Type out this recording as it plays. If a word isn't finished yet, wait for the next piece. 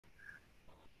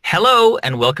Hello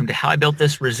and welcome to How I Built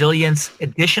This Resilience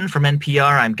edition from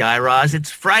NPR. I'm Guy Raz. It's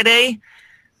Friday.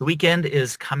 The weekend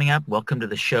is coming up. Welcome to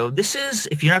the show. This is,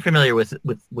 if you're not familiar with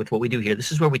what we do here, this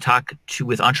is where we talk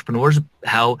with entrepreneurs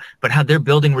how they're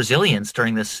building resilience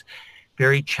during this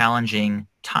very challenging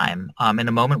time. In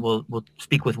a moment, we'll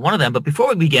speak with one of them. But before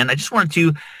we begin, I just wanted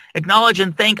to acknowledge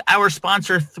and thank our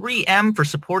sponsor, 3M, for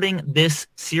supporting this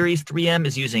series. 3M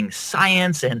is using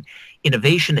science and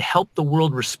innovation to help the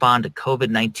world respond to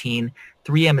COVID-19.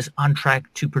 3M is on track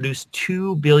to produce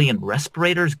 2 billion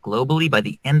respirators globally by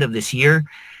the end of this year.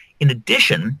 In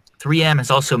addition, 3M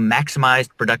has also maximized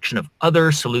production of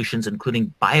other solutions,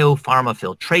 including biopharma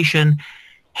filtration,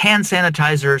 hand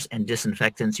sanitizers, and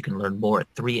disinfectants. You can learn more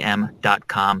at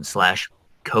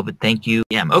 3m.com/COVID. Thank you.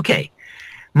 Okay.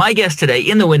 My guest today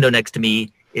in the window next to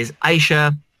me is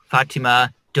Aisha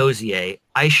Fatima Dozie.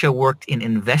 Aisha worked in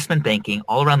investment banking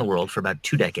all around the world for about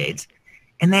 2 decades.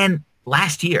 And then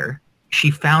last year,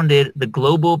 she founded the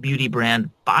global beauty brand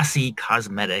Bossy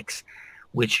Cosmetics,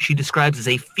 which she describes as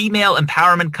a female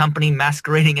empowerment company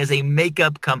masquerading as a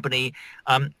makeup company.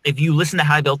 If you listen to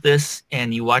How I Built This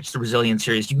and you watch the Resilience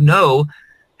series, you know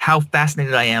how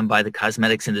fascinated I am by the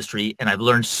cosmetics industry, and I've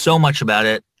learned so much about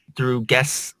it through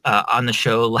guests on the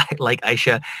show like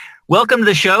Aisha. Welcome to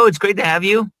the show. It's great to have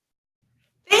you.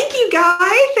 Thank you,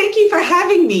 Guy. Thank you for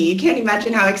having me. You can't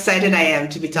imagine how excited I am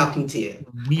to be talking to you.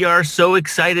 We are so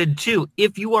excited too.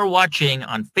 If you are watching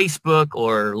on Facebook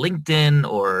or LinkedIn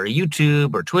or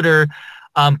YouTube or Twitter,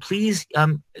 please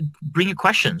bring your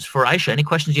questions for Aisha. Any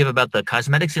questions you have about the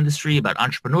cosmetics industry, about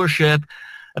entrepreneurship,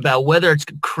 about whether it's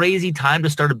a crazy time to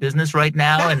start a business right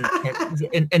now and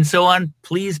so on,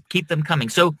 please keep them coming.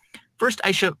 So first,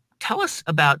 Aisha, tell us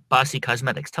about Bossy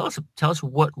Cosmetics. Tell us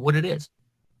what it is.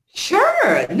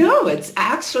 Sure. No, it's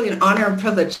actually an honor and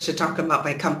privilege to talk about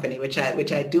my company, which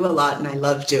I do a lot and I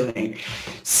love doing.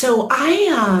 So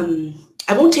I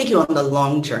won't take you on the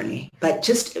long journey, but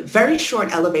just a very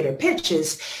short elevator pitch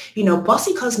is,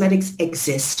 Bossy Cosmetics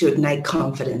exists to ignite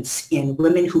confidence in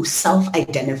women who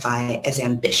self-identify as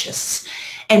ambitious.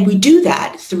 And we do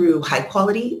that through high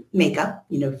quality makeup,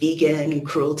 vegan and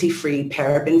cruelty-free,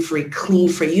 paraben-free, clean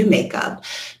for you makeup,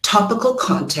 topical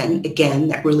content, again,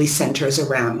 that really centers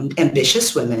around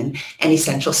ambitious women and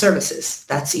essential services.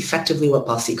 That's effectively what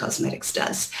Bossy Cosmetics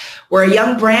does. We're a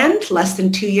young brand, less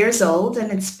than 2 years old, and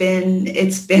it's been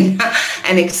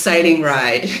an exciting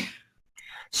ride.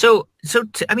 So tell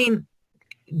me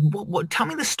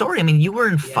the story. I mean, you were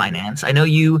in finance. I know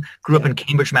you grew up in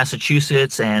Cambridge,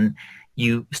 Massachusetts, and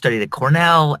you studied at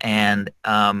Cornell, and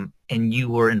you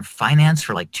were in finance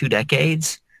for like 2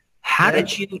 decades. How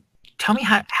did you tell me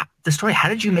how the story? How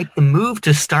did you make the move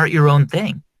to start your own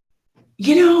thing?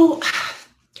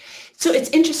 So it's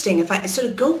interesting. If I sort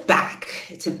of go back,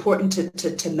 it's important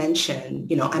to mention,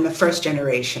 I'm a first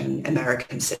generation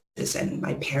American citizen.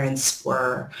 My parents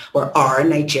are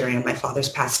Nigerian. My father's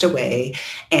passed away.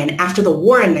 And after the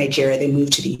war in Nigeria, they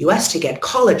moved to the US to get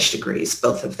college degrees,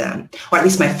 both of them, or at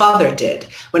least my father did.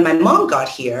 When my mom got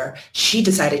here, she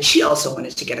decided she also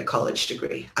wanted to get a college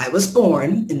degree. I was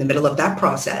born in the middle of that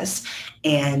process,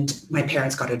 and my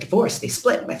parents got a divorce. They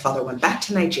split. My father went back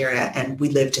to Nigeria, and we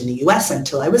lived in the US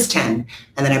until I was 10,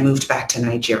 and then I moved back to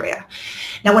Nigeria.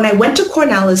 Now, when I went to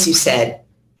Cornell, as you said,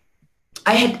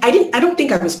 I don't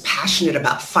think I was passionate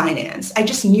about finance. I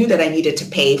just knew that I needed to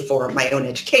pay for my own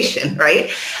education, right?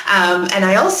 And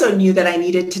I also knew that I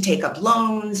needed to take up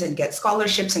loans and get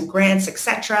scholarships and grants, et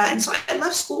cetera. And so I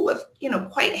left school with,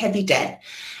 quite heavy debt.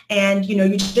 And,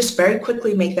 you just very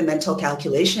quickly make the mental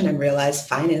calculation and realize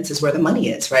finance is where the money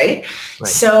is, right?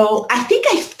 So I think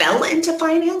I fell into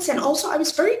finance, and also I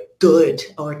was very good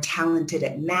or talented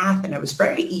at math, and I was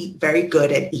very, very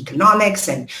good at economics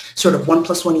and sort of 1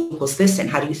 + 1 = this, and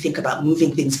how do you think about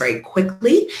moving things very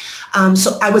quickly?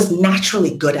 So I was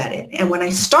naturally good at it. And when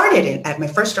I started my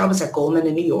first job was at Goldman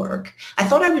in New York, I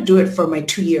thought I would do it for my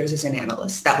 2 years as an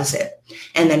analyst. That was it.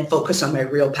 And then focus on my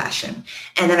real passion.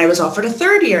 And then I was offered a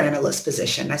 3rd-year analyst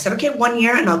position. I said, okay, 1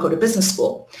 year and I'll go to business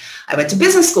school. I went to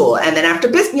business school. And then after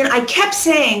business, I kept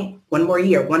saying, 1 more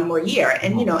year, 1 more year.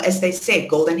 And, as they say,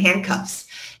 golden handcuffs.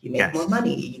 You make more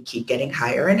money, you keep getting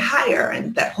higher and higher,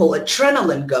 and that whole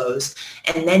adrenaline goes.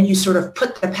 And then you sort of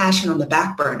put the passion on the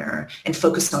back burner and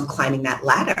focus on climbing that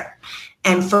ladder.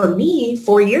 And for me,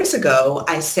 4 years ago,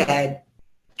 I said,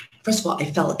 first of all, I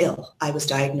fell ill. I was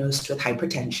diagnosed with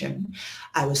hypertension.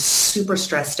 I was super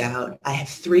stressed out. I have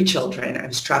 3 children. I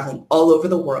was traveling all over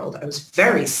the world. I was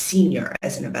very senior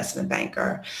as an investment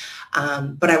banker,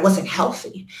 but I wasn't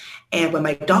healthy. And when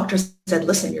my doctor said,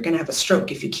 listen, you're going to have a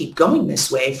stroke if you keep going this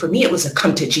way, for me, it was a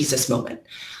come to Jesus moment.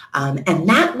 And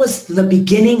that was the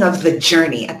beginning of the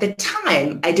journey. At the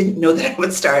time, I didn't know that I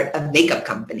would start a makeup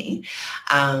company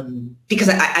because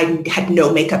I had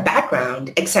no makeup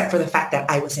background, except for the fact that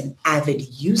I was an avid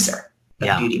user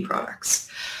of beauty products.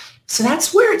 So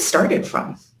that's where it started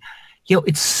from.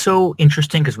 It's so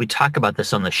interesting because we talk about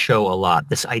this on the show a lot,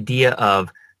 this idea of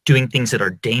doing things that are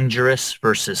dangerous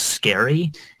versus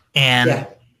scary. And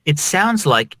it sounds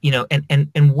like,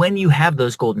 and when you have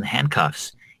those golden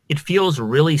handcuffs, it feels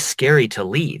really scary to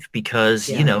leave because,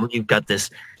 you've got this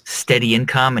steady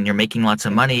income and you're making lots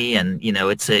of money and,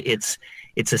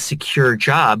 it's a secure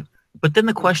job. But then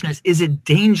the question is it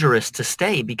dangerous to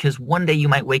stay? Because one day you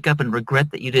might wake up and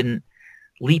regret that you didn't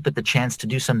leap at the chance to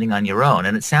do something on your own.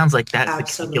 And it sounds like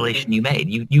that's the calculation you made.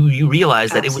 You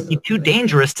realized that it would be too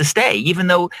dangerous to stay, even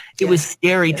though it was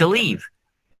scary to leave.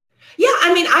 Yeah,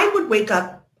 I mean, I would wake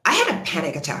up. I had a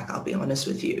panic attack, I'll be honest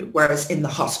with you, where I was in the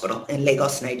hospital in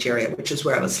Lagos, Nigeria, which is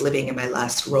where I was living in my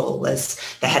last role as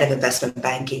the head of investment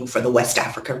banking for the West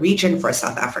Africa region for a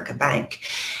South Africa bank.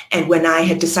 And when I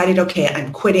had decided, okay,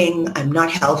 I'm quitting, I'm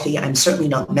not healthy, I'm certainly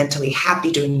not mentally happy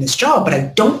doing this job, but I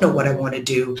don't know what I want to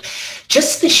do,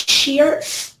 just the sheer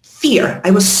fear.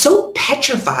 I was so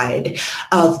petrified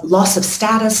of loss of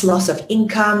status, loss of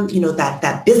income,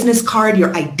 that business card,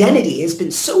 your identity has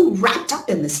been so wrapped up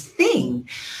in this thing.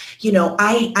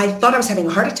 I thought I was having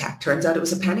a heart attack. Turns out it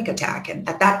was a panic attack. And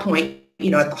at that point,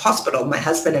 at the hospital, my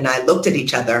husband and I looked at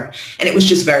each other and it was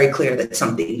just very clear that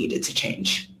something needed to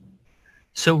change.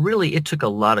 So really, it took a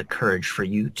lot of courage for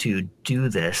you to do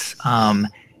this. So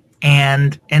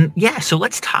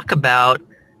let's talk about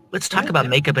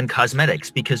makeup and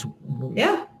cosmetics because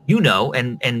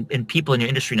and people in your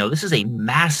industry know this is a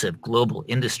massive global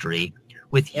industry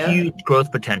with huge growth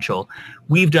potential.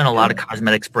 We've done a lot of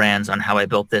cosmetics brands on How I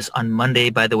Built This. On Monday,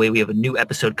 by the way, we have a new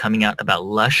episode coming out about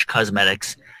Lush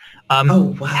Cosmetics.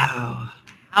 Oh wow!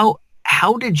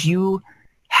 How did you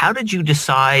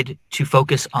decide to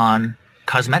focus on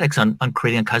cosmetics, on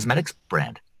creating a cosmetics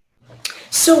brand?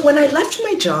 So when I left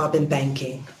my job in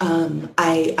banking,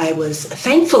 I was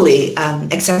thankfully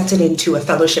accepted into a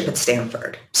fellowship at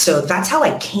Stanford. So that's how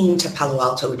I came to Palo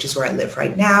Alto, which is where I live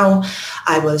right now.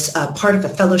 I was part of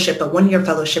a one-year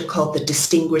fellowship called the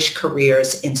Distinguished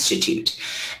Careers Institute.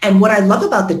 And what I love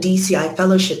about the DCI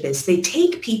fellowship is they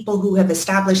take people who have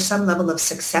established some level of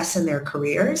success in their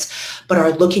careers, but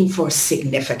are looking for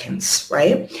significance,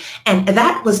 right? And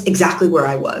that was exactly where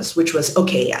I was, which was,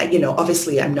 okay,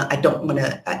 obviously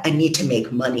I need to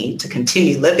make money to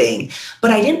continue living,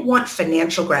 but I didn't want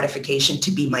financial gratification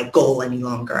to be my goal any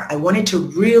longer. I wanted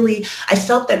to I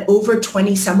felt that over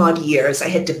 20 some odd years, I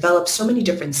had developed so many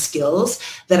different skills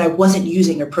that I wasn't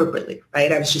using appropriately,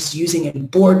 right? I was just using in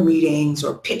board meetings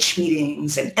or pitch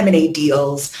meetings and M&A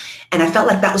deals. And I felt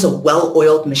like that was a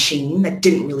well-oiled machine that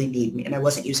didn't really need me and I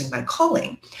wasn't using my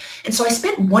calling. And so I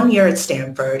spent 1 year at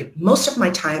Stanford. Most of my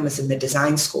time was in the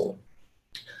design school,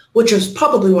 which was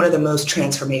probably one of the most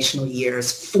transformational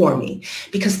years for me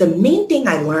because the main thing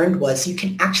I learned was you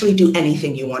can actually do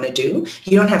anything you want to do.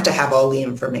 You don't have to have all the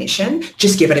information.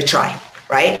 Just give it a try,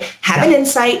 right? Have an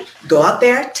insight, go out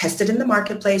there, test it in the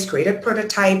marketplace, create a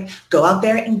prototype, go out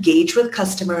there, engage with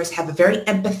customers, have a very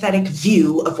empathetic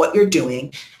view of what you're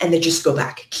doing, and then just go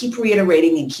back. Keep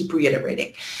reiterating and keep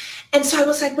reiterating. And so I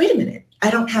was like, wait a minute, I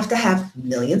don't have to have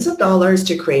millions of dollars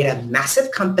to create a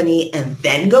massive company and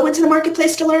then go into the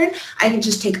marketplace to learn. I can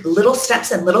just take little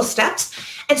steps and little steps.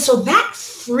 And so that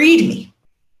freed me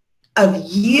of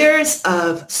years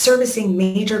of servicing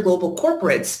major global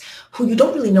corporates who you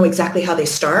don't really know exactly how they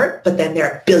start, but then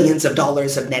there are billions of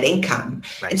dollars of net income.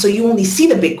 Right. And so you only see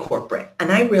the big corporate.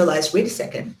 And I realized, wait a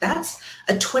second, that's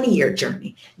a 20-year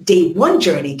journey. Day one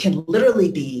journey can literally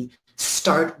be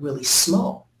start really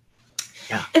small.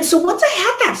 Yeah. And so once I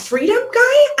had that freedom,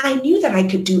 Guy, I knew that I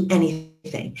could do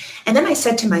anything. And then I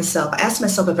said to myself, I asked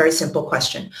myself a very simple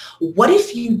question. What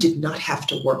if you did not have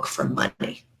to work for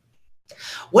money?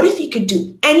 What if you could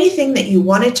do anything that you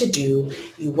wanted to do,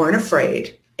 you weren't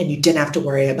afraid, and you didn't have to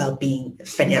worry about being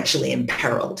financially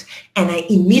imperiled? And I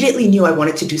immediately knew I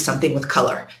wanted to do something with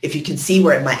color. If you can see,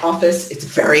 we're in my office, it's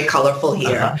very colorful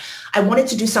here. Uh-huh. I wanted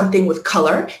to do something with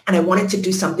color, and I wanted to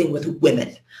do something with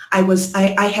women.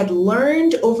 I had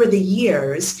learned over the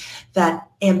years that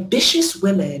ambitious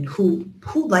women who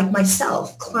like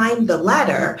myself, climb the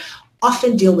ladder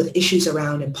often deal with issues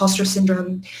around imposter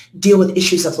syndrome, deal with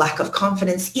issues of lack of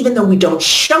confidence, even though we don't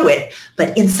show it,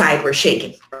 but inside we're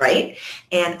shaking, right?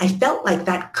 And I felt like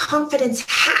that confidence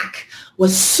hack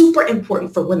was super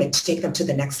important for women to take them to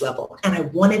the next level. And I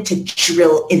wanted to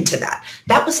drill into that.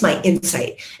 That was my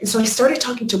insight. And so I started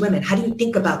talking to women. How do you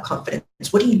think about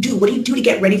confidence? What do you do? What do you do to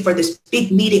get ready for this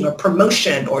big meeting or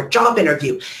promotion or job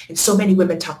interview? And so many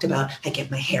women talked about, I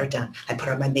get my hair done. I put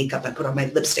on my makeup. I put on my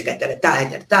lipstick. And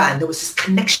there was this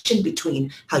connection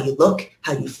between how you look,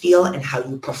 how you feel, and how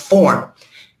you perform.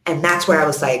 And that's where I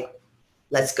was like,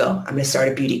 let's go. I'm going to start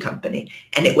a beauty company.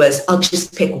 And it was, I'll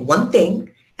just pick one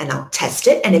thing and I'll test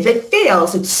it. And if it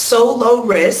fails, it's so low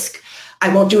risk,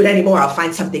 I won't do it anymore. I'll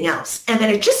find something else. And then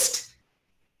it just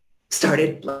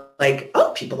started like,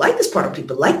 oh, people like this product.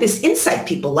 People like this insight.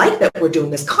 People like that we're doing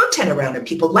this content around it.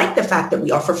 People like the fact that we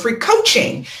offer free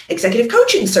coaching, executive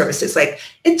coaching services. Like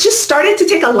it just started to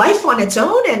take a life on its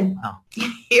own. And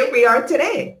here we are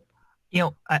today. You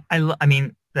know, I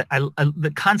mean,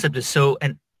 the concept is so,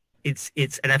 and it's,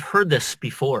 and I've heard this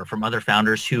before from other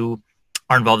founders who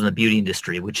are involved in the beauty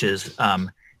industry, which is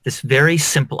this very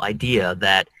simple idea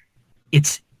that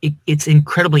it's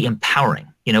incredibly empowering.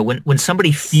 You know, when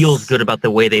somebody feels good about the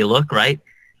way they look, right?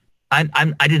 I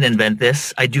didn't invent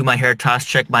this. I do my hair toss,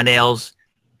 check my nails.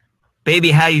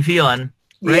 Baby, how you feeling?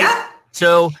 Right? Yeah.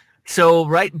 So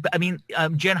right. I mean,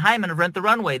 Jen Hyman of Rent the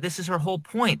Runway, this is her whole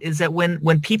point, is that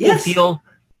when people feel,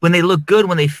 when they look good,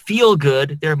 when they feel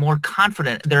good, they're more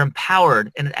confident, they're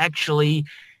empowered, and it actually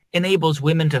enables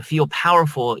women to feel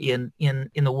powerful in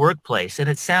the workplace. And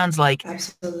it sounds like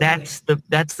that's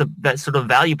that sort of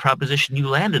value proposition you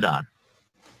landed on.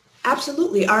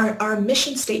 Absolutely. Our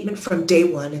mission statement from day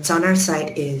one, it's on our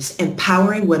site, is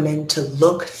empowering women to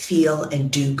look, feel,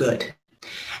 and do good.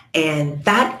 And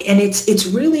it's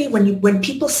really when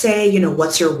people say, you know,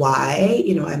 what's your why?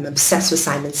 You know, I'm obsessed with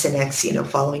Simon Sinek's, you know,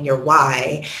 following your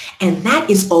why. And that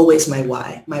is always my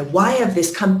why. My why of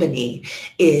this company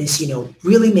is, you know,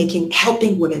 really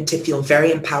helping women to feel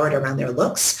very empowered around their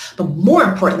looks, but more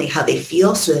importantly, how they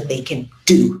feel so that they can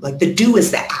do. Like the do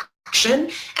is the action,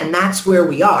 and that's where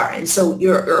we are. And so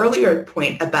your earlier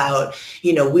point about,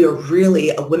 you know, we are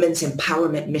really a women's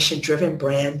empowerment mission-driven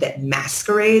brand that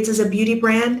masquerades as a beauty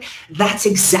brand, that's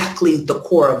exactly the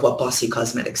core of what Bossy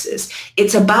Cosmetics is.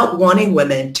 It's about wanting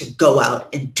women to go out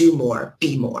and do more,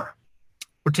 be more.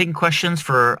 We're taking questions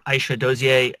for Aisha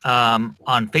Dozie on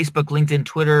Facebook, LinkedIn,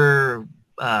 Twitter,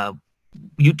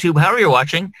 YouTube, however you're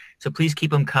watching. So please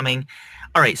keep them coming.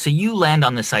 All right, so you land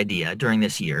on this idea during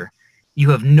this year. You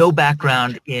have no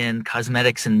background in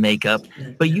cosmetics and makeup,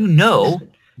 but you know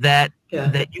that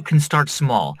you can start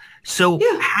small. So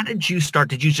how did you start?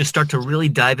 Did you just start to really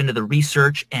dive into the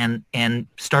research and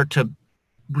start to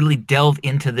really delve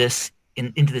into this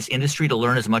industry to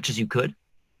learn as much as you could?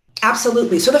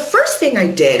 Absolutely. So the first thing I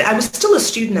did, I was still a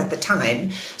student at the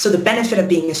time. So the benefit of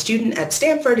being a student at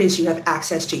Stanford is you have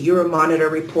access to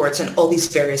Euromonitor reports and all these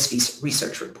various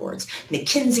research reports,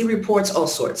 McKinsey reports, all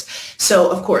sorts. So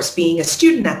of course, being a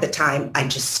student at the time, I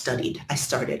just studied. I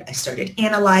started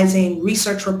analyzing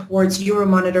research reports,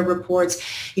 Euromonitor reports,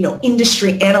 you know,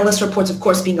 industry analyst reports, of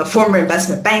course, being a former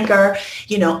investment banker.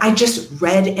 You know, I just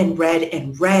read and read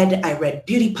and read. I read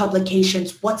beauty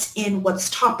publications, what's in, what's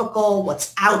topical,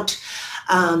 what's out.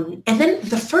 And then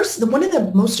one of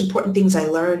the most important things I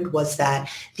learned was that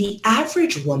the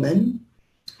average woman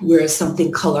wears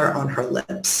something color on her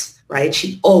lips, right?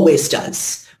 She always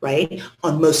does, right?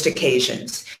 On most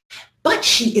occasions. But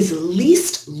she is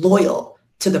least loyal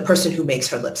to the person who makes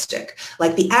her lipstick.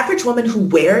 Like the average woman who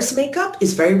wears makeup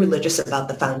is very religious about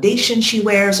the foundation she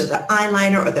wears or the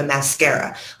eyeliner or the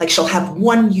mascara. Like she'll have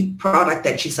one product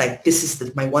that she's like, this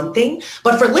is my one thing.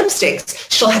 But for lipsticks,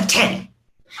 she'll have 10.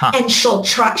 And she'll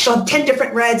have 10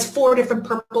 different reds, 4 different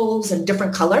purples, and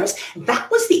different colors.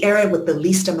 That was the area with the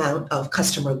least amount of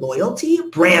customer loyalty,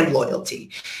 brand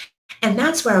loyalty. And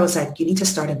that's where I was like, you need to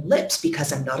start in lips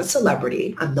because I'm not a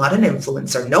celebrity. I'm not an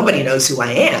influencer. Nobody knows who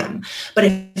I am. But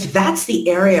if that's the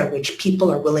area which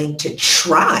people are willing to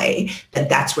try, then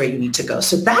that's where you need to go.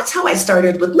 So that's how I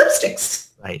started with lipsticks.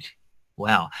 Right.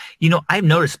 Wow. You know, I've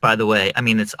noticed, by the way, I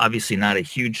mean, it's obviously not a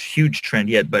huge trend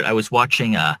yet, but I was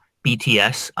watching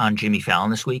BTS on Jimmy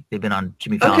Fallon this week. They've been on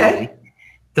Jimmy Fallon all week.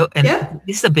 And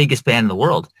this is the biggest band in the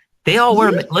world. They all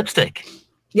wear lipstick.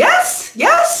 Yes.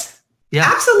 Yeah.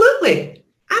 Absolutely.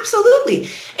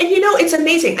 And you know, it's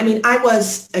amazing. I mean, I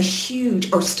was a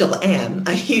huge, or still am,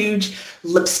 a huge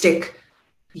lipstick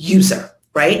user,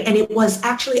 right? And it was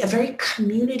actually a very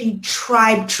community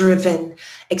tribe driven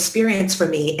experience for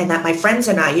me. And that my friends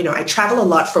and I, you know, I travel a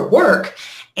lot for work.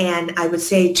 And I would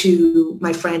say to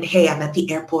my friend, hey, I'm at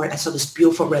the airport. I saw this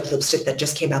beautiful red lipstick that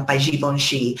just came out by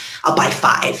Givenchy. I'll buy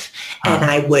 5. And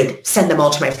I would send them all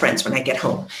to my friends when I get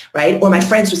home, right? Or my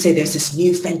friends would say, there's this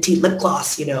new Fenty lip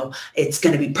gloss, it's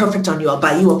going to be perfect on you. I'll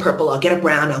buy you a purple. I'll get a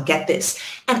brown. I'll get this.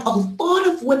 And a lot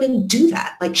of women do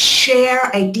that, like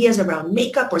share ideas around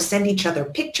makeup or send each other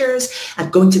pictures. I'm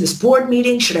going to this board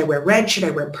meeting. Should I wear red? Should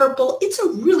I wear purple? It's a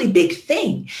really big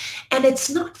thing. And it's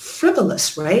not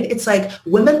frivolous, right? It's like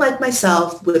women like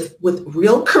myself with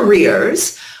real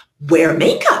careers wear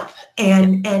makeup.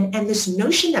 And this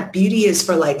notion that beauty is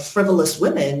for like frivolous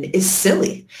women is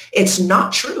silly. It's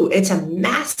not true. It's a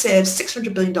massive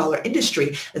 $600 billion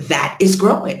industry that is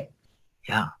growing.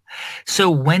 Yeah. So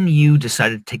when you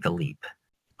decided to take the leap,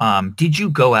 did you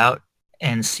go out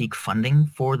and seek funding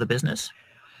for the business?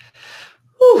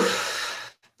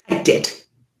 I did.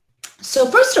 So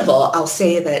first of all, I'll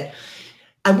say that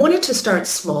I wanted to start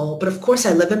small, but of course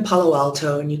I live in Palo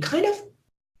Alto, and you kind of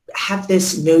have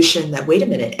this notion that, wait a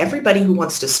minute, everybody who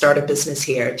wants to start a business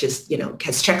here just,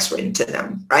 has checks written to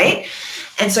them, right?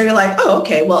 And so you're like, oh,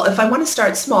 okay, well, if I want to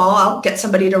start small, I'll get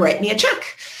somebody to write me a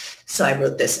check. So I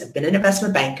wrote this. I've been an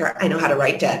investment banker. I know how to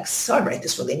write decks. So I write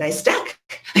this really nice deck.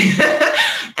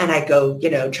 And I go,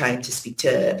 trying to speak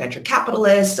to venture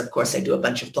capitalists. Of course, I do a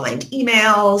bunch of blind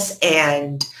emails.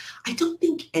 And I don't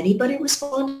think anybody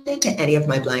responded to any of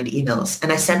my blind emails.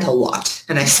 And I sent a lot.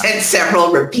 And I sent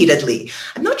several repeatedly.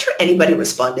 I'm not sure anybody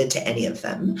responded to any of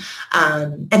them.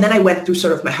 And then I went through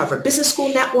sort of my Harvard Business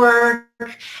School network.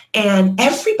 And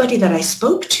everybody that I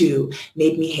spoke to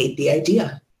made me hate the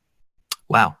idea.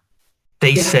 Wow.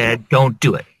 They said, don't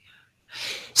do it.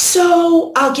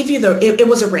 So I'll give you it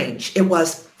was a range. It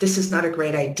was, this is not a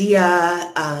great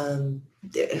idea.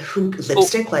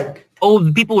 Lipstick,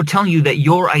 people were telling you that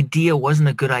your idea wasn't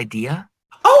a good idea?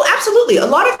 Oh, absolutely. A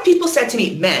lot of people said to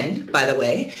me, men, by the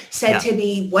way, said to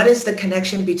me, what is the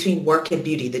connection between work and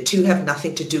beauty? The two have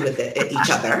nothing to do with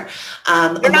each other.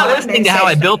 They're not listening to how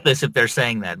I built this if they're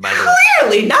saying that, by the way.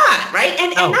 Clearly not, right?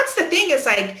 And that's the thing is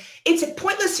like, it's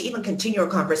pointless to even continue a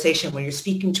conversation when you're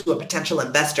speaking to a potential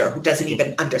investor who doesn't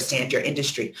even understand your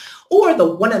industry. Or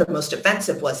one of the most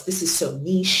offensive was, this is so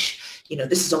niche,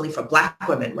 this is only for Black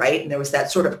women, right? And there was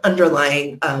that sort of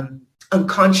underlying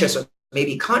unconscious or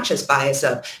maybe conscious bias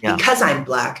of, because I'm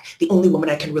Black, the only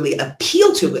woman I can really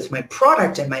appeal to with my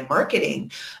product and my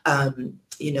marketing,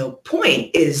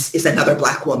 point is another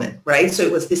Black woman, right? So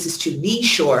it was, this is too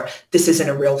niche, or this isn't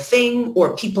a real thing,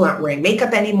 or people aren't wearing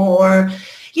makeup anymore.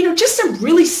 Just some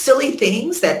really silly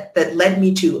things that led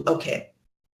me to, okay,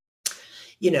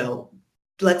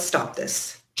 let's stop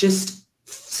this. Just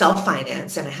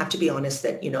self-finance. And I have to be honest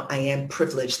that, I am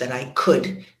privileged that I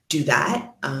could do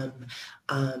that.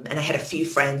 And I had a few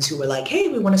friends who were like, hey,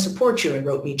 we want to support you, and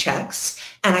wrote me checks.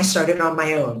 And I started on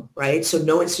my own, right? So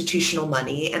no institutional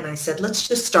money. And I said, let's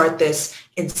just start this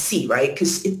and see, right?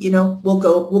 Because,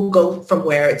 we'll go from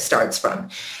where it starts from.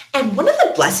 And one of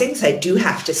the blessings I do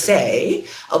have to say,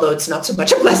 although it's not so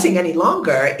much a blessing any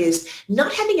longer, is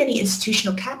not having any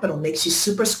institutional capital makes you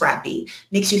super scrappy,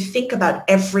 makes you think about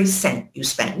every cent you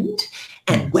spend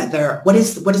and what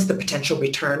is the potential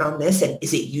return on this, and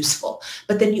is it useful?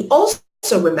 But then you also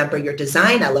remember your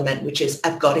design element, which is,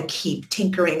 I've got to keep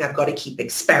tinkering. I've got to keep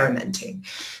experimenting.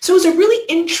 So it was a really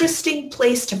interesting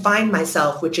place to find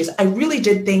myself, which is, I really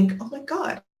did think, oh my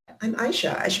God, I'm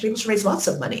Aisha. I should be able to raise lots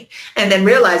of money. And then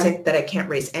realizing that I can't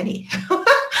raise any.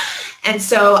 And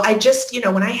so I just,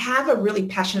 when I have a really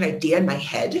passionate idea in my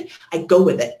head, I go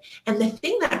with it. And the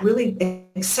thing that really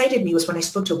excited me was when I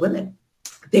spoke to women.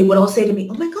 They would all say to me,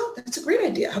 oh my God, that's a great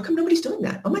idea. How come nobody's doing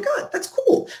that? Oh my God, that's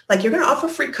cool. Like, you're going to offer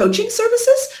free coaching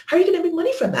services? How are you going to make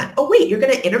money from that? Oh, wait, you're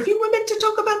going to interview women to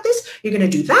talk about this? You're going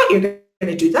to do that? You're going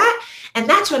to do that? And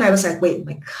that's when I was like, wait,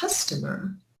 my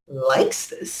customer likes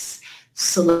this.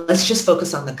 So let's just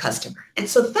focus on the customer. And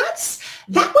so that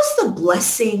was the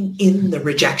blessing in the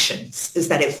rejections, is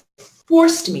that it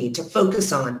forced me to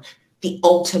focus on the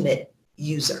ultimate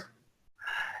user.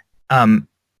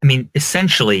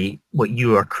 Essentially what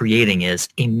you are creating is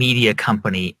a media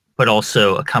company, but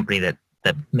also a company that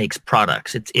makes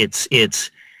products.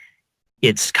 It's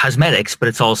cosmetics, but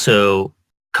it's also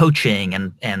coaching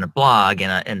and a blog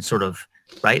and sort of,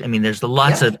 right? There's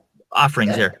lots of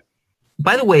offerings there.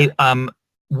 By the way,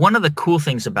 one of the cool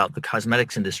things about the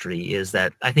cosmetics industry is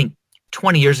that I think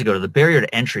 20 years ago, the barrier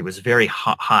to entry was very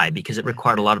high because it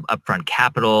required a lot of upfront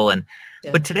capital.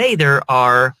 But today there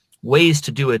are ways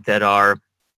to do it that are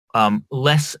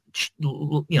less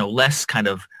kind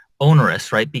of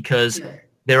onerous, right? Because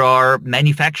there are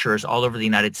manufacturers all over the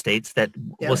United States that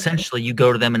will Yeah. essentially you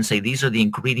go to them and say, these are the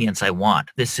ingredients I want.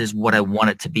 This is what I want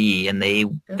it to be. And they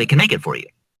can make it for you.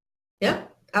 Yeah,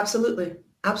 absolutely.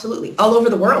 Absolutely. All over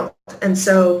the world. And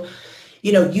so,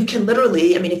 you can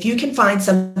literally, I mean, if you can find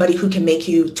somebody who can make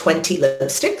you 20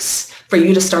 lipsticks for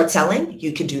you to start selling,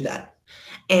 you can do that.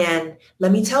 And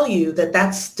let me tell you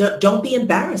don't be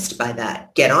embarrassed by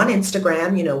that. Get on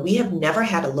Instagram. We have never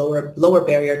had a lower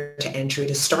barrier to entry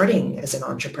to starting as an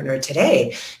entrepreneur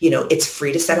today. It's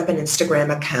free to set up an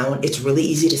Instagram account. It's really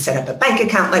easy to set up a bank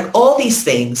account, like all these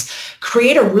things.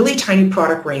 Create a really tiny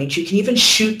product range. You can even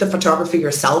shoot the photography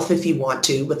yourself if you want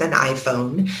to with an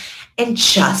iPhone. And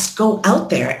just go out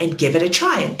there and give it a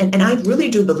try. And I really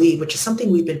do believe, which is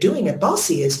something we've been doing at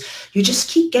Bossy, is you just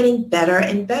keep getting better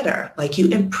and better. Like you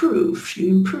improve.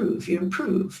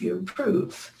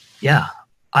 Yeah.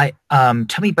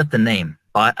 Tell me about the name.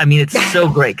 I mean, it's so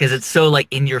great because it's so like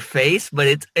in your face, but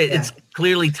it's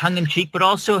clearly tongue in cheek, but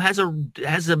also has a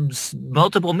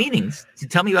multiple meanings. So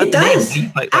tell me about it the does.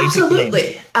 name.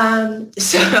 Absolutely.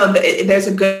 So there's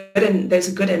a good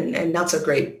and not so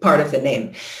great part of the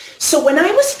name. So when I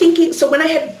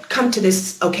had come to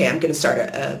this, okay, I'm going to start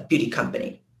a beauty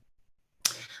company.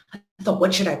 I thought,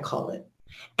 what should I call it?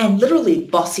 And literally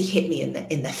Bossy hit me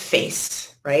in the face.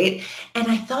 Right. And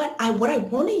I thought what I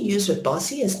want to use with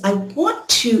Bossy is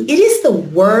it is the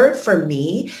word for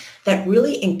me that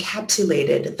really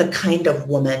encapsulated the kind of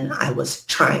woman I was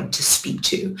trying to speak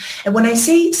to. And when I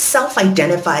say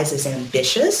self-identifies as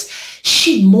ambitious,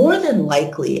 she more than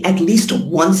likely, at least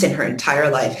once in her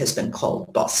entire life, has been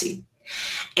called bossy.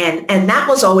 And that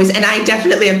was always, and I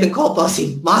definitely have been called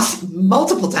bossy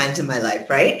multiple times in my life,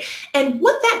 right? And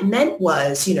what that meant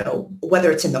was, whether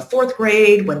it's in the fourth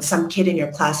grade, when some kid in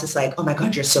your class is like, oh my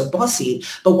God, you're so bossy.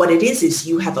 But what it is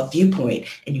you have a viewpoint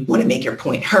and you want to make your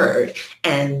point heard.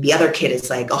 And the other kid is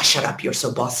like, oh, shut up, you're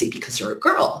so bossy because you're a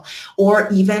girl. Or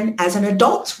even as an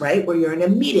adult, right, where you're in a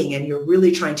meeting and you're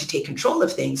really trying to take control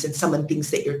of things and someone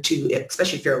thinks that you're too,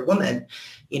 especially if you're a woman,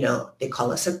 they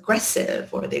call us aggressive,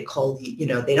 or they call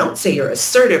you, they don't say you're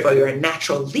assertive or you're a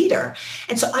natural leader.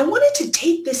 And so I wanted to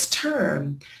take this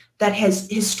term that has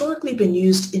historically been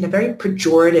used in a very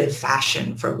pejorative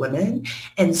fashion for women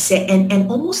and say, and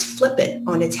almost flip it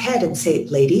on its head and say,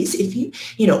 ladies, if you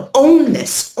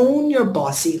own your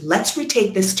bossy, let's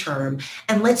retake this term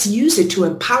and let's use it to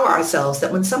empower ourselves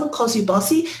that when someone calls you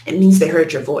bossy, it means they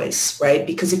heard your voice, right?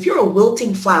 Because if you're a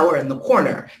wilting flower in the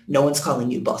corner, no one's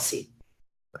calling you bossy.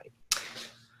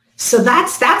 So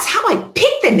that's how I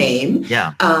picked the name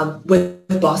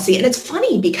with Bossy. And it's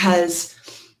funny because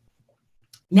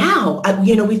now,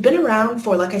 we've been around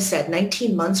for, like I said,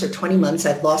 19 months or 20 months.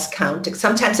 I've lost count.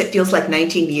 Sometimes it feels like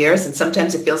 19 years and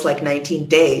sometimes it feels like 19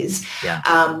 days.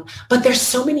 Yeah. But there's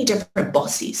so many different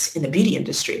Bossies in the beauty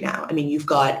industry now. I mean,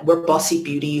 we're Bossy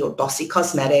Beauty or Bossy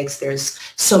Cosmetics. There's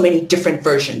so many different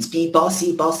versions. Be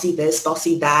Bossy, Bossy this,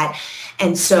 Bossy that.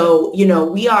 And so,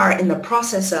 we are in the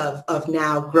process of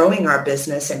now growing our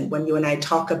business. And when you and I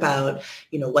talk about,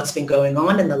 what's been going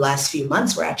on in the last few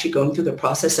months, we're actually going through the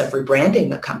process of rebranding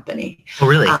the company. Oh,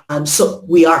 really? So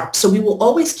we are. So we will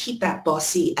always keep that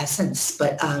bossy essence,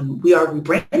 but we are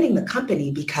rebranding the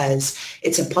company because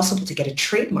it's impossible to get a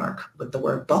trademark with the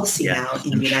word bossy now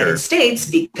in the United States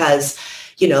because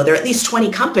there are at least 20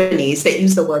 companies that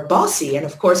use the word bossy. And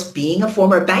of course, being a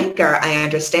former banker, I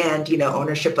understand,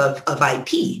 ownership of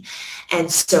IP. And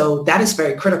so that is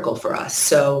very critical for us.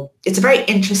 So it's a very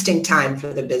interesting time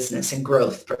for the business and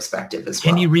growth perspective as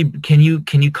well. Can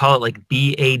you call it like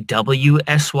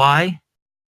BAWSY?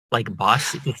 Like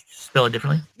boss, spell it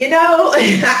differently?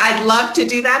 I'd love to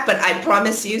do that, but I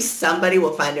promise you somebody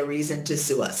will find a reason to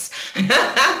sue us.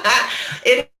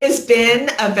 It has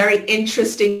been a very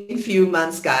interesting few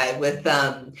months, Guy, with,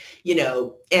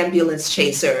 ambulance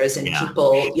chasers and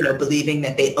people, believing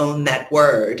that they own that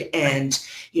word. And,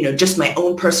 just my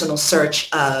own personal search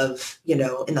of,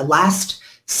 in the last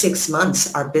 6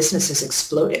 months, our business has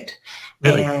exploded.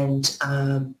 Really? And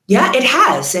it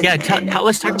has. And,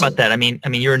 let's talk about that. I mean,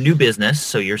 you're a new business,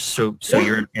 so you're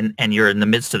you're and you're in the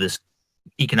midst of this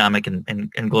economic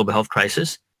and global health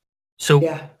crisis. So,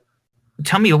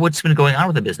 tell me what's been going on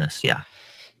with the business. Yeah.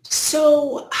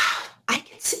 So, I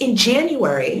guess in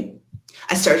January,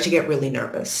 I started to get really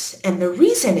nervous, and the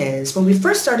reason is when we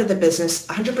first started the business,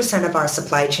 100% of our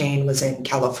supply chain was in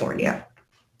California.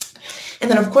 And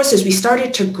then, of course, as we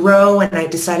started to grow and I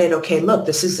decided, okay, look,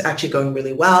 this is actually going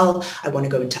really well. I want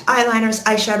to go into eyeliners,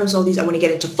 eyeshadows, all these. I want to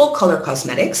get into full color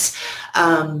cosmetics.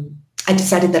 I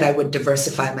decided that I would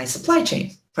diversify my supply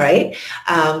chain. right?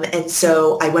 And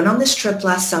so I went on this trip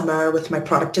last summer with my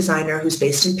product designer who's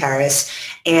based in Paris,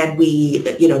 and we,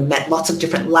 met lots of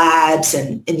different labs,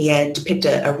 and in the end picked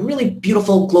a really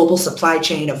beautiful global supply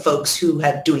chain of folks who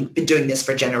have been doing this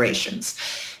for generations.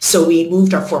 So we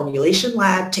moved our formulation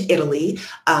lab to Italy.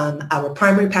 Our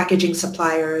primary packaging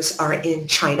suppliers are in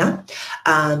China,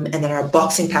 and then our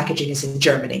boxing packaging is in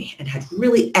Germany, and had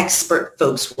really expert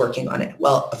folks working on it.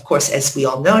 Well, of course, as we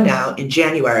all know now, in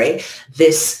January,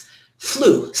 this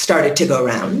flu started to go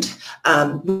around,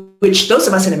 which those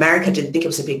of us in America didn't think it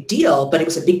was a big deal, but it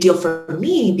was a big deal for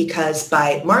me because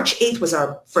by March 8th was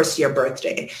our first year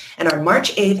birthday. And on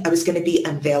March 8th, I was going to be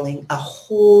unveiling a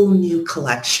whole new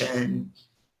collection,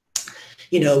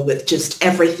 with just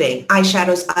everything,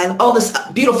 eyeshadows, all this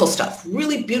beautiful stuff,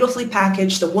 really beautifully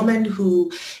packaged. The woman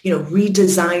who,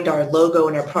 redesigned our logo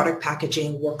and our product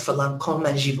packaging worked for Lancôme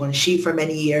and Givenchy for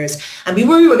many years. And we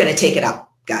were going to take it out,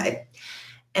 guy.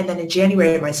 And then in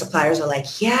January, my suppliers are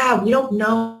like, yeah, we don't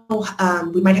know.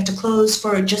 We might have to close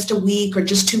for just a week or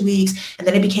just 2 weeks. And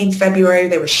then it became February.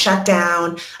 They were shut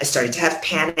down. I started to have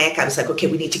panic. I was like, okay,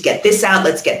 we need to get this out.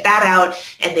 Let's get that out.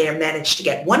 And they managed to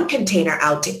get one container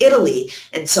out to Italy.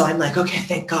 And so I'm like, okay,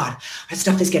 thank God. Our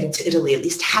stuff is getting to Italy. At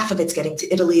least half of it's getting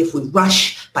to Italy. If we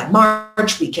rush by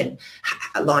March, we can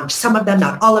launch some of them,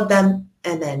 not all of them.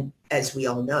 And then, as we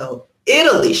all know,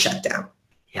 Italy shut down.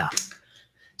 Yeah.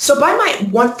 So by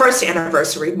my first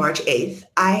anniversary, March 8th,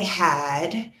 I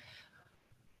had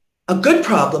a good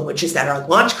problem, which is that our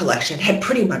launch collection had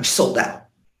pretty much sold out,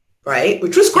 right?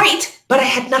 Which was great, but I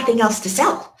had nothing else to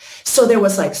sell. So there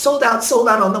was like sold out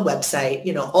on the website,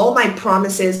 all my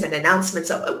promises and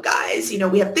announcements of, oh guys,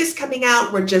 we have this coming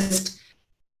out.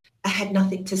 I had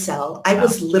nothing to sell. I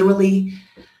was literally,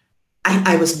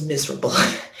 I was miserable.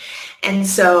 And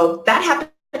so that happened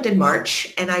in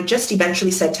March, and I just eventually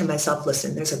said to myself,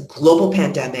 listen, there's a global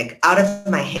pandemic out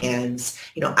of my hands.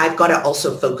 I've got to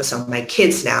also focus on my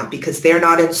kids now because they're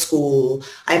not in school.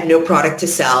 I have no product to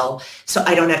sell, so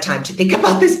I don't have time to think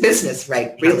about this business,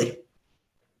 right? Really.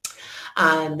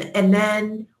 And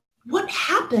then what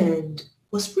happened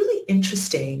was really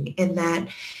interesting in that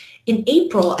in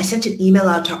April, I sent an email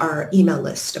out to our email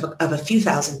list of a few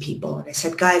thousand people. And I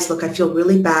said, guys, look, I feel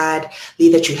really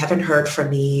badly that you haven't heard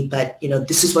from me, but,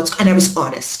 this is and I was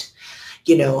honest.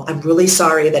 I'm really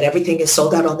sorry that everything is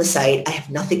sold out on the site. I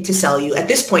have nothing to sell you. At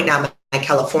this point now, my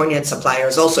Californian supplier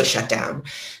is also shut down.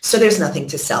 So there's nothing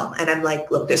to sell. And I'm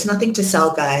like, look, there's nothing to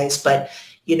sell, guys, but,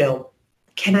 can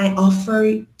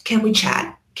we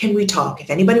chat? Can we talk? If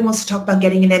anybody wants to talk about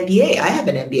getting an MBA, I have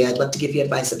an MBA. I'd love to give you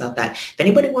advice about that. If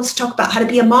anybody wants to talk about how to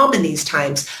be a mom in these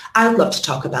times, I'd love to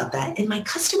talk about that. And my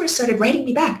customers started writing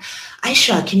me back.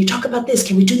 Aisha, can you talk about this?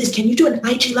 Can we do this? Can you do an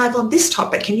IG live on this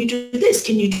topic? Can you do this?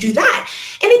 Can you do that?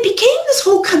 And it became this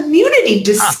whole community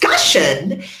discussion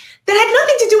that had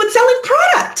nothing to do with selling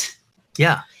product.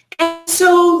 Yeah. And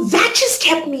so that just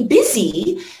kept me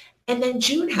busy. And then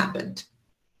June happened.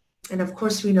 And of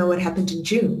course, we know what happened in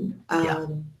June.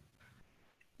 And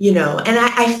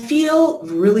I feel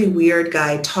really weird,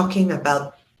 Guy, talking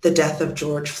about the death of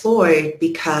George Floyd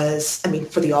because,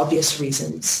 for the obvious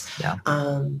reasons,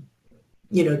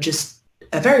 just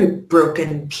a very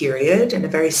broken period and a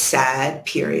very sad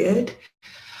period.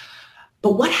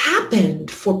 But what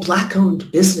happened for Black-owned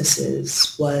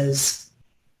businesses was,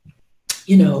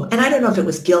 and I don't know if it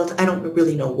was guilt. I don't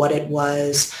really know what it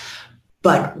was.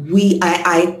 But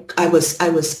I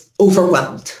was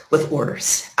overwhelmed with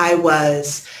orders. I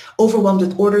was overwhelmed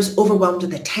with orders, overwhelmed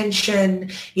with attention.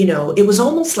 It was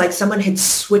almost like someone had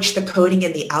switched the coding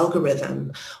in the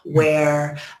algorithm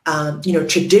where,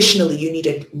 traditionally you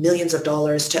needed millions of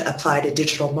dollars to apply to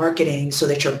digital marketing so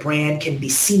that your brand can be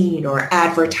seen or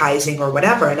advertising or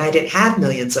whatever. And I didn't have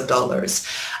millions of dollars.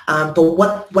 But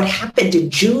what happened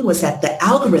in June was that the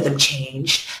algorithm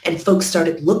changed and folks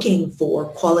started looking for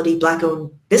quality Black-owned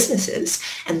businesses,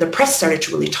 and the press started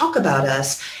to really talk about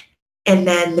us. And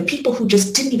then the people who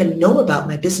just didn't even know about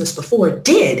my business before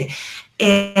did.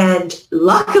 And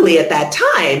luckily at that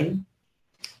time,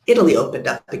 Italy opened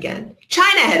up again.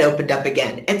 China had opened up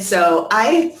again. And so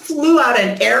I flew out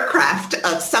an aircraft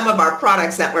of some of our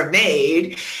products that were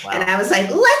made. Wow. And I was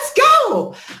like, let's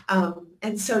go.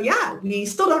 And so, we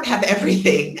still don't have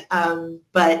everything,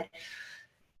 but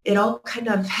it all kind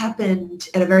of happened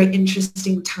at a very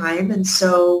interesting time. And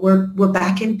so we're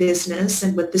back in business.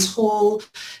 And with this whole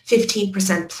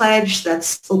 15% pledge,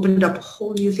 that's opened up a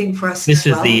whole new thing for us. This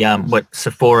is the what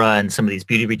Sephora and some of these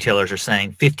beauty retailers are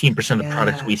saying. 15% of the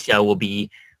products we sell will be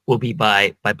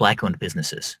by Black-owned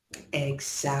businesses.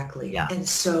 Exactly. Yeah. And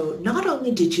so not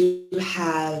only did you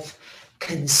have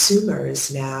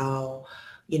consumers now,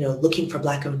 looking for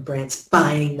Black-owned brands,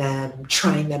 buying them,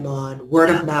 trying them on, word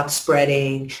of mouth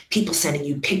spreading, people sending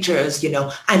you pictures,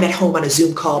 I'm at home on a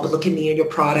Zoom call, but look at me and your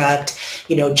product,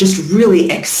 just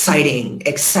really exciting,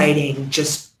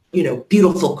 just,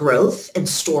 beautiful growth and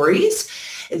stories.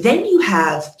 Then you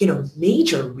have,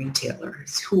 major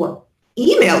retailers who are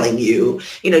emailing you.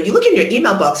 You look in your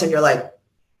email box and you're like,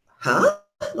 huh?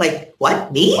 Like,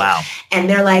 what, me? Wow. And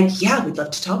they're like, yeah, we'd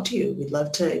love to talk to you. We'd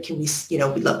love to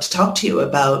talk to you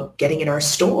about getting in our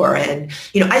store. And,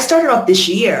 I started off this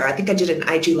year, I think I did an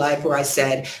IG Live where I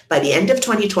said, by the end of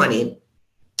 2020,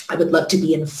 I would love to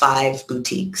be in 5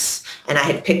 boutiques. And I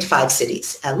had picked 5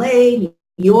 cities, LA,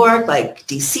 New York, like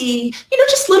DC,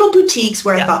 just little boutiques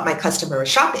where I thought my customer was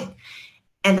shopping.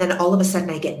 And then all of a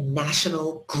sudden I get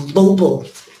national, global.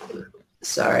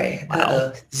 Sorry,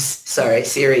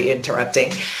 Siri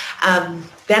interrupting.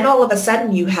 Then all of a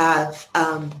sudden you have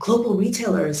global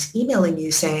retailers emailing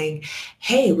you saying,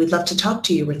 hey, we'd love to talk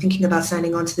to you. We're thinking about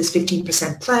signing on to this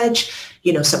 15% pledge.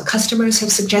 Some customers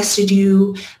have suggested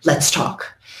you. Let's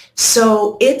talk.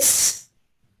 So it's,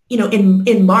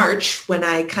 in March when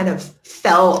I kind of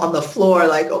fell on the floor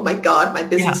like, oh my God, my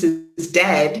business is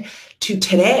dead, to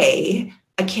today,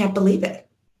 I can't believe it.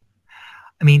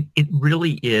 I mean, it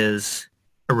really is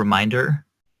a reminder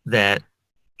that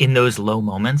in those low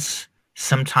moments,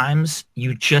 sometimes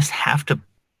you just have to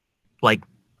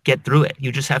get through it.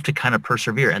 You just have to kind of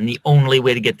persevere. And the only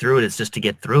way to get through it is just to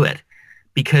get through it,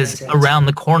 because around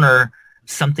the corner,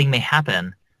 something may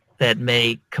happen that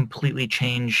may completely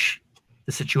change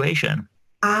the situation.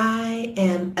 I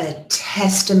am a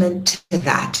testament to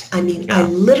that. I mean, I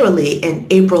literally in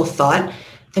April thought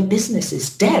the business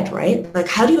is dead, right? Like,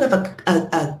 how do you have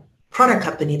a product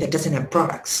company that doesn't have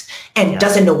products and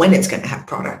doesn't know when it's going to have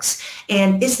products?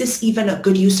 And is this even a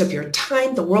good use of your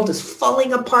time? The world is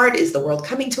falling apart. Is the world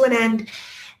coming to an end?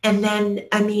 And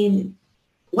then,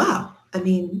 wow.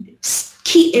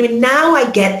 Now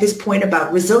I get this point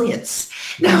about resilience.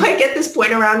 Now I get this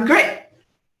point around grit.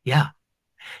 Yeah.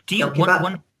 Do you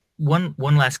one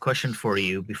last question for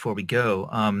you before we go?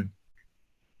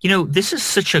 This is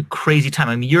such a crazy time.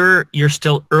 I mean, you're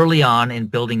still early on in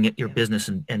building your business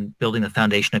and building the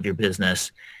foundation of your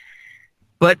business.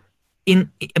 But if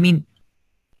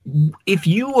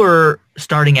you were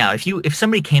starting out, if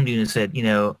somebody came to you and said,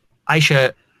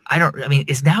 Aisha,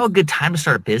 is now a good time to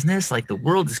start a business? Like, the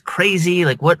world is crazy.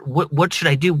 Like, what should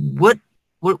I do? What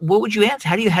would you answer?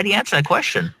 How do you answer that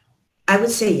question? I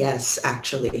would say yes,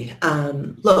 actually.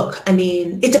 Look,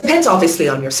 it depends obviously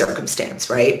on your circumstance,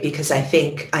 right? Because I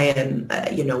think I am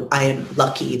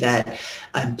lucky that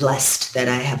I'm blessed that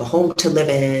I have a home to live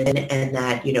in and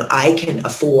that, I can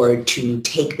afford to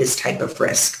take this type of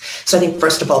risk. So I think,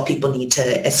 first of all, people need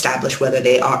to establish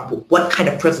what kind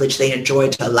of privilege they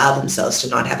enjoy to allow themselves to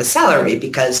not have a salary,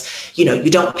 because, you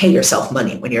don't pay yourself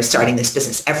money when you're starting this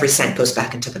business. Every cent goes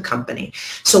back into the company.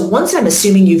 So once I'm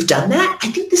assuming you've done that,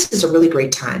 I think this is a really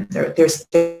great time. There's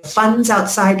funds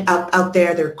out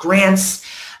there. There are grants,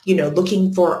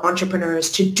 looking for entrepreneurs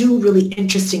to do really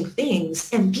interesting things.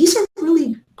 And these are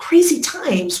really crazy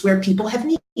times where people have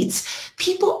needs.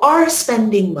 People are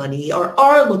spending money or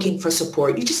are looking for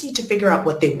support. You just need to figure out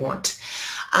what they want.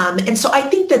 And so I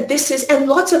think that this is, and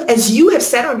lots of, as you have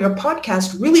said on your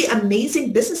podcast, really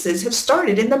amazing businesses have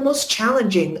started in the most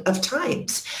challenging of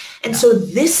times. And so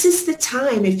this is the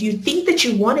time, if you think that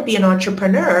you want to be an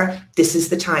entrepreneur, this is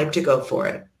the time to go for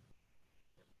it.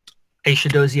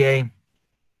 Aisha Dozie,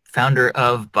 founder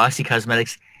of Bossy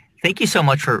Cosmetics, thank you so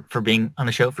much for being on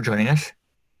the show, for joining us.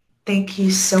 Thank you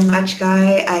so much,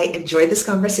 Guy. I enjoyed this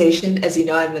conversation. As you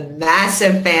know, I'm a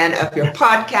massive fan of your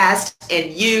podcast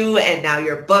and you, and now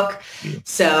your book.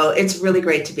 So it's really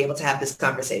great to be able to have this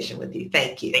conversation with you.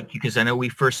 Thank you. Thank you, because I know we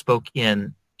first spoke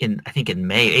in I think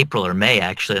in April or May,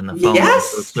 actually, on the phone.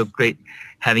 Yes. So it's so great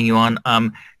having you on.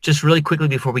 Just really quickly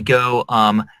before we go,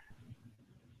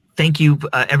 thank you,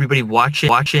 everybody watching.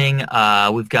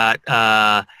 We've got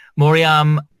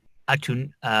Moriam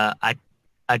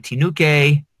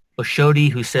Atinuke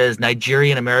Oshodi, who says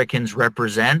Nigerian Americans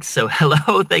represent. So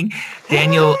hello. Thank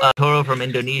Daniel Toro from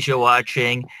Indonesia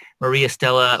watching. Maria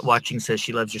Stella watching says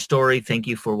she loves your story. Thank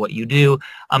you for what you do.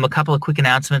 A couple of quick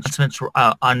announcements.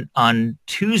 On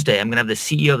Tuesday, I'm going to have the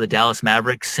CEO of the Dallas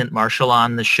Mavericks, Cint Marshall,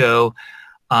 on the show.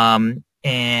 And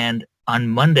on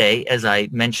Monday, as I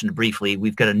mentioned briefly,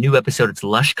 we've got a new episode. It's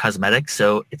Lush Cosmetics.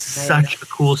 So it's such a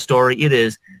cool story. It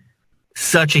is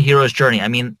such a hero's journey. I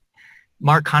mean,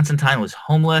 Mark Constantine was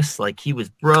homeless. Like, he was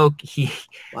broke. He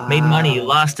made money. He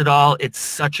lost it all. It's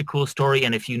such a cool story.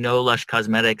 And if you know Lush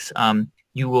Cosmetics,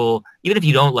 You will, even if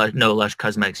you don't know Lush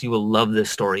Cosmetics, you will love this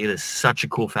story. It is such a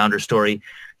cool founder story.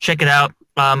 Check it out.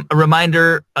 A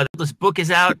reminder, this book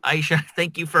is out. Aisha,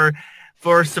 thank you for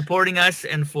supporting us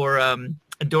and for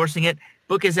endorsing it.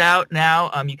 Book is out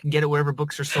now. You can get it wherever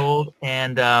books are sold,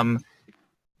 and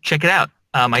check it out.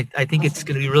 I think it's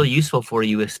going to be really useful for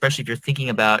you, especially if you're thinking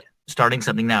about starting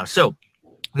something now. So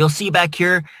we'll see you back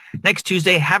here next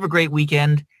Tuesday. Have a great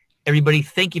weekend. Everybody,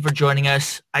 thank you for joining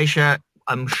us. Aisha,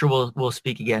 I'm sure we'll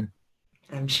speak again.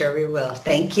 I'm sure we will.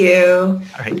 Thank you.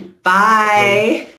 All right. Bye.